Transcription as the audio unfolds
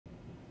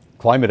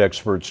Climate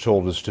experts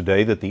told us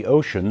today that the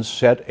oceans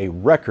set a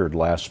record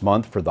last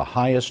month for the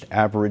highest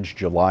average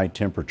July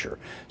temperature,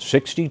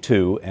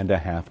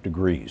 62.5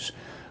 degrees.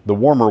 The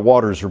warmer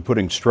waters are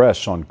putting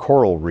stress on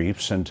coral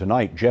reefs, and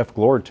tonight Jeff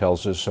Glor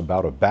tells us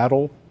about a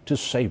battle to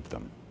save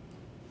them.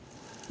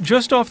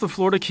 Just off the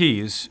Florida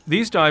Keys,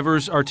 these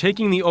divers are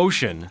taking the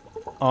ocean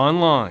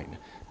online,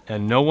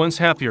 and no one's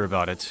happier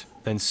about it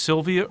than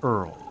Sylvia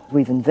Earle.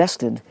 We've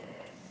invested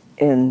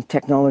in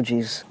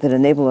technologies that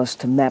enable us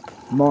to map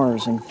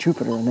Mars and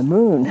Jupiter and the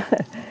Moon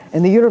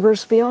and the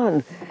universe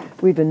beyond.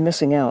 We've been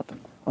missing out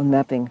on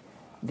mapping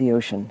the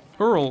ocean.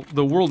 Earle,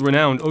 the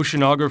world-renowned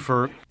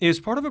oceanographer, is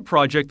part of a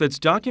project that's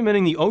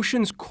documenting the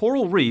ocean's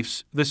coral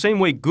reefs the same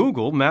way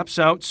Google maps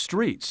out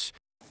streets.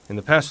 In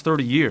the past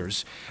 30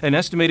 years, an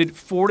estimated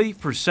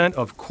 40%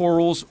 of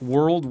corals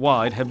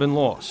worldwide have been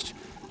lost.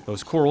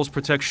 Those corals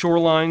protect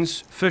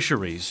shorelines,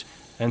 fisheries,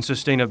 and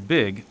sustain a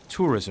big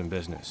tourism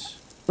business.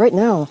 Right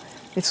now,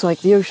 it's like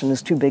the ocean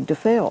is too big to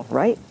fail,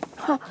 right?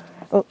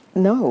 Well,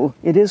 no,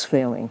 it is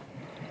failing.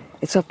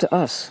 It's up to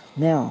us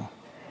now,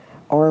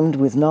 armed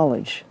with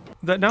knowledge.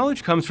 That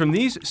knowledge comes from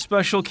these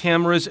special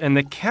cameras and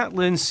the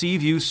Catlin Sea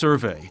View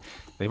survey.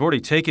 They've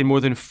already taken more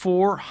than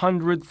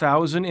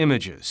 400,000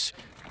 images.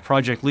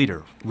 Project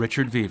leader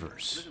Richard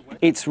Vevers.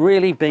 It's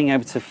really being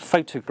able to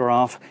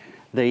photograph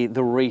the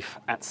reef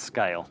at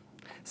scale.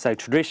 So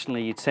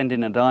traditionally you'd send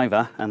in a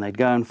diver and they'd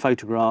go and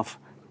photograph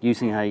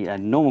using a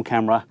normal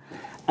camera,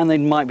 and they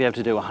might be able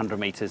to do 100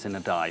 meters in a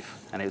dive,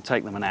 and it would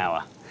take them an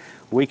hour.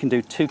 We can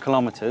do 2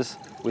 kilometers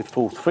with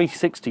full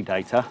 360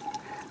 data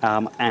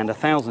and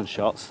 1,000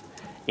 shots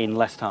in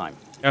less time.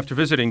 After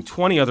visiting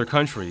 20 other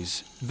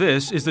countries,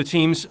 this is the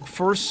team's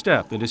first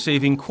step into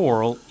saving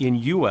coral in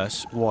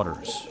U.S.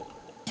 waters.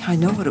 I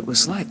know what it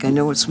was like, I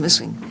know what's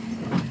missing,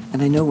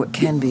 and I know what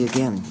can be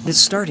again. It's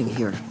starting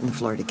here in the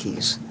Florida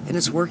Keys, and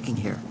it's working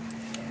here.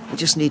 We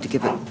just need to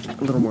give it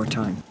a little more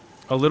time.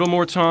 A little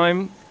more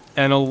time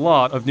and a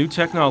lot of new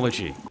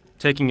technology,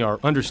 taking our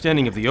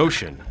understanding of the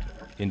ocean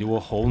into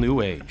a whole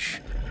new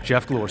age.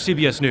 Jeff Glor,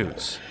 CBS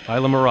News,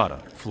 Isla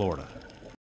Mirada, Florida.